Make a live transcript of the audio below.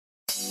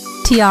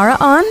Tiara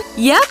on?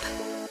 Yep,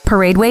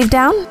 Parade wave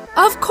down?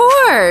 of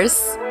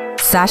course.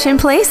 Sash in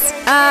place?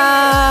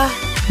 Uh,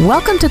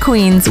 Welcome to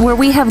Queens, where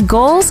we have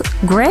goals,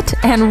 grit,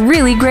 and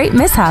really great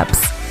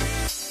mishaps.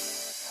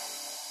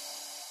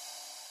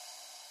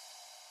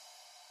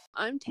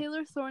 I'm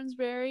Taylor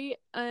Thornsberry,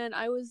 and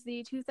I was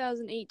the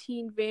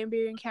 2018 Van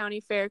Buren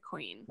County Fair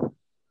Queen.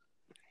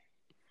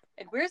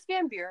 And where's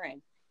Van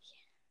Buren?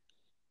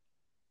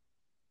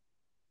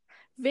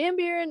 Van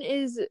Buren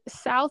is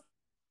south,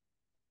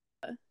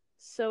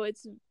 so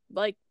it's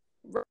like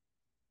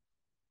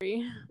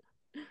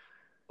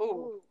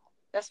Oh,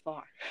 that's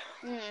far.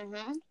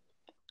 Mm-hmm.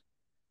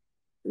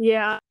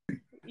 yeah.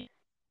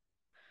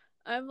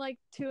 I'm like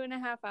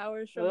 2.5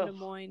 hours from Ugh. Des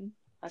Moines.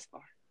 That's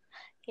far.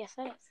 Yes,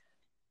 it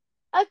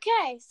is.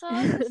 Okay, so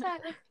let's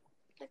start with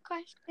the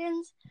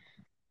questions.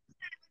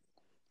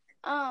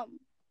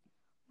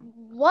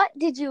 What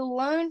did you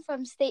learn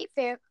from State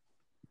Fair?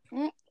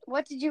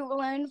 What did you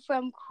learn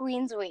from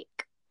Queens Week?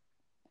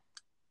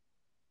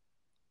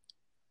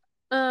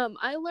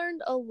 I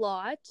learned a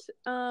lot.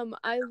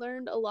 I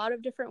learned a lot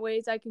of different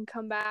ways I can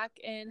come back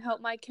and help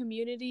my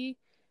community,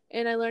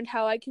 and I learned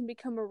how I can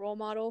become a role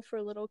model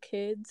for little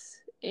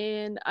kids,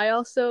 and I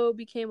also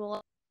became a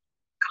lot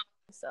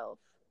myself.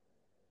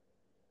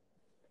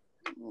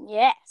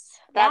 Yes,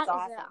 That's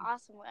that is an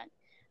awesome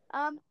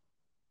one.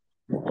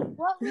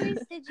 What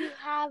movies did you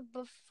have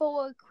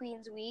before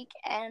Queens Week,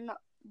 and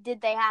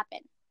did they happen?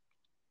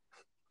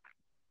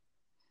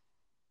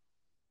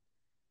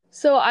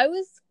 So I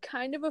was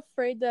kind of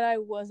afraid that I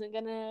wasn't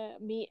going to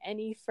meet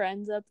any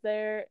friends up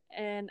there,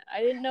 and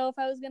I didn't know if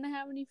I was going to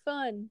have any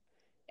fun,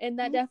 and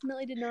that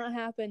definitely did not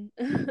happen.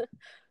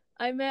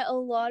 I met a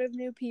lot of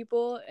new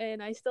people,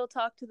 and I still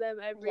talk to them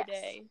every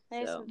day.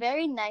 There's So.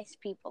 very nice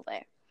people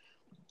there.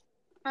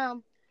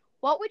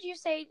 What would you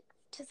say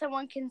to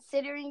someone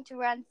considering to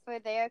run for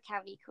their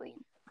county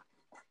queen?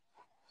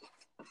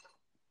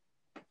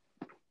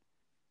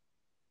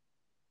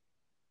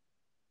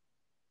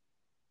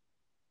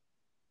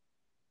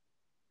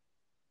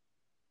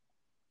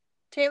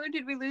 Taylor,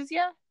 did we lose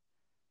you?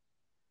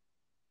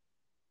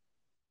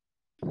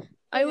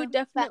 I would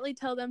definitely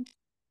tell them,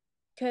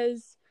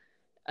 because,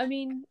 I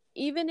mean,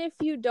 even if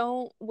you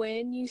don't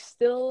win, you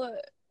still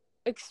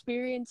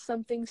experience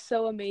something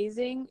so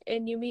amazing,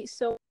 and you meet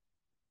so many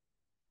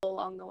people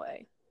along the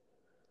way.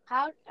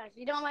 If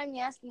you don't mind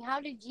me asking, how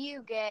did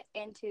you get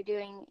into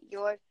doing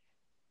your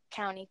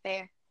county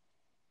fair?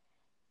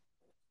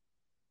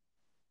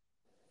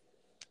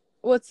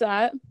 What's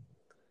that?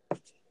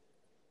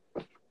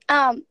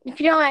 If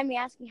you don't mind me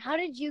asking, how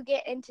did you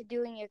get into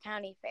doing your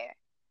county fair?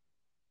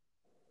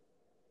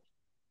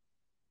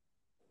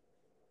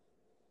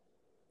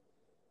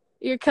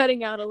 You're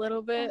cutting out a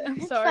little bit. I'm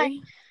It's sorry.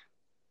 fine.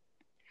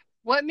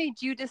 What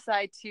made you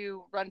decide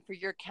to run for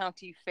your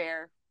county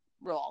fair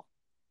role?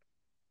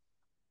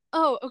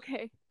 Oh,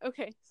 okay.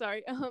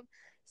 Sorry.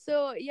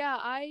 So yeah,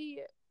 I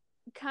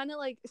kind of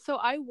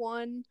I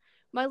won.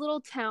 My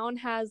little town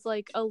has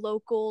like a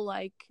local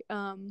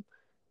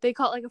they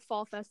call it like a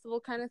fall festival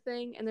kind of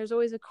thing, and there's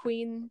always a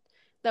queen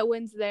that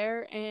wins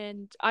there,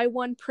 and I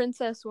won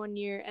princess one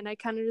year, and I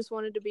kind of just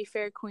wanted to be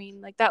fair queen.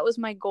 Like, that was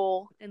my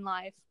goal in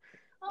life,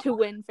 to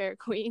win fair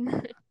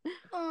queen.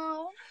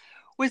 Oh.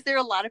 Was there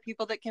a lot of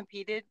people that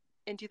competed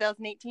in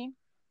 2018?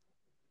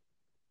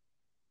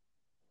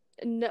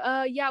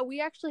 Yeah, we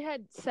actually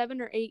had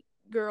 7 or 8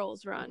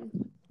 girls run.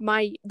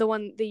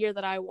 The year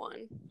that I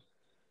won.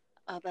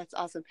 Oh, that's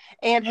awesome.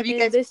 And have you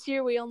And guys? this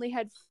year we only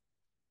had.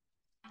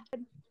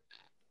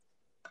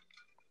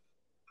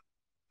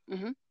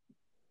 Mm-hmm.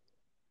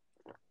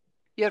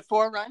 You had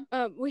 4 run?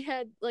 We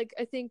had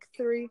I think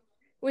 3.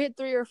 We had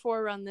 3 or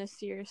 4 run this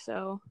year,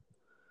 so.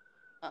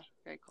 Oh,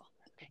 very cool.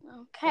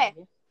 Okay.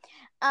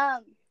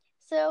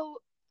 So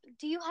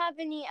do you have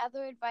any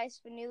other advice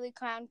for newly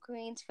crowned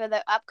queens for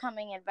their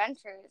upcoming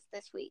adventures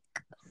this week?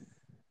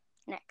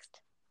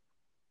 Next.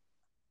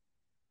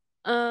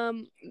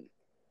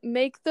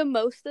 Make the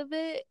most of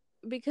it,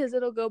 because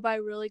it'll go by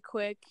really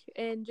quick,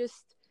 and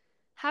just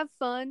have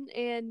fun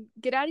and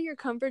get out of your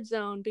comfort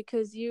zone,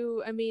 because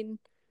you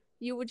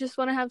would just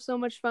want to have so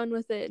much fun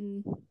with it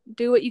and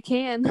do what you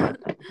can.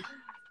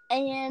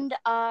 And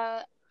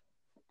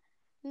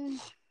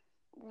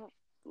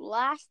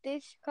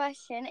this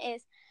question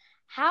is,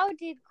 how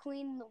did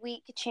Queen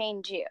Week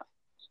change you?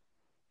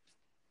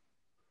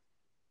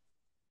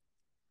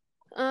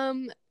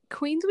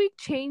 Queens Week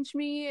changed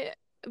me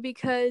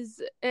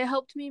because it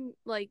helped me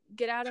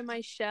get out of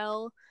my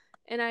shell,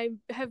 and I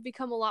have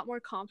become a lot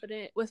more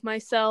confident with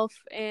myself,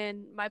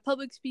 and my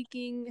public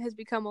speaking has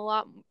become a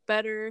lot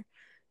better,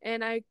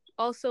 and I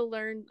also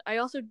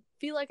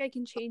feel like I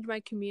can change my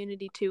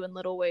community too in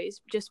little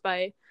ways, just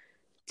by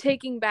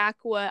taking back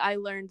what I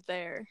learned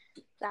there.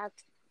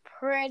 That's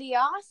pretty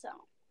awesome.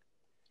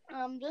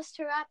 Just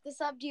to wrap this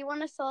up, do you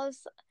want to tell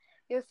us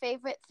your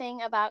favorite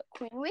thing about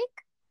Queen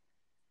Week?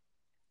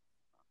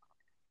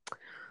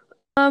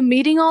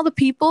 Meeting all the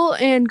people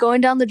and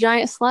going down the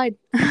giant slide.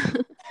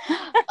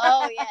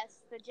 Oh,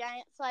 yes, the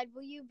giant slide.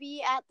 Will you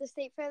be at the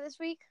state fair this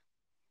week?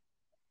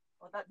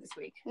 Well, not this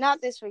week.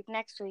 Not this week,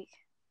 next week.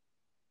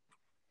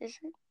 Is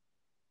it?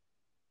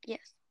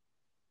 Yes.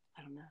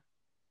 I don't know.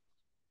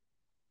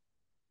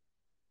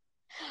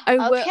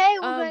 Okay,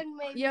 well then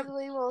maybe yep.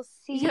 we will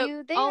see Yep,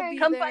 you there. I'll be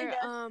Come there. find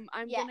us.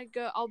 I'm Yes. gonna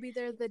go. I'll be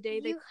there the day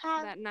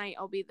that night.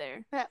 I'll be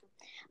there.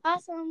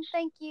 Awesome,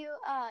 thank you.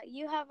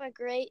 You have a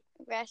great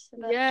rest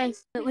of the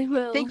Yes, definitely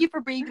will. Thank you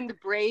for being the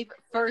brave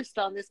first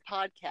on this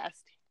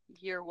podcast.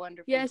 You're a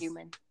wonderful Yes.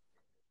 human.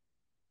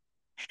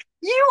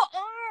 You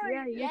are.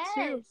 Yeah, you Yes.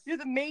 too. You're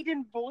the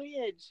maiden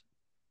voyage.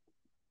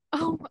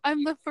 Oh,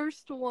 I'm the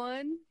first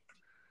one.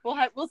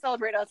 We'll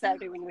celebrate on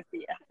Saturday when you're with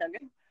Thea. Sound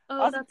good?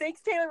 Oh, Awesome.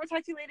 Thanks, Taylor. We'll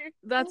talk to you later.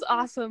 that's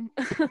awesome.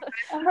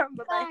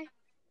 Bye-bye. Bye.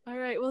 All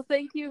right. Well,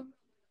 thank you.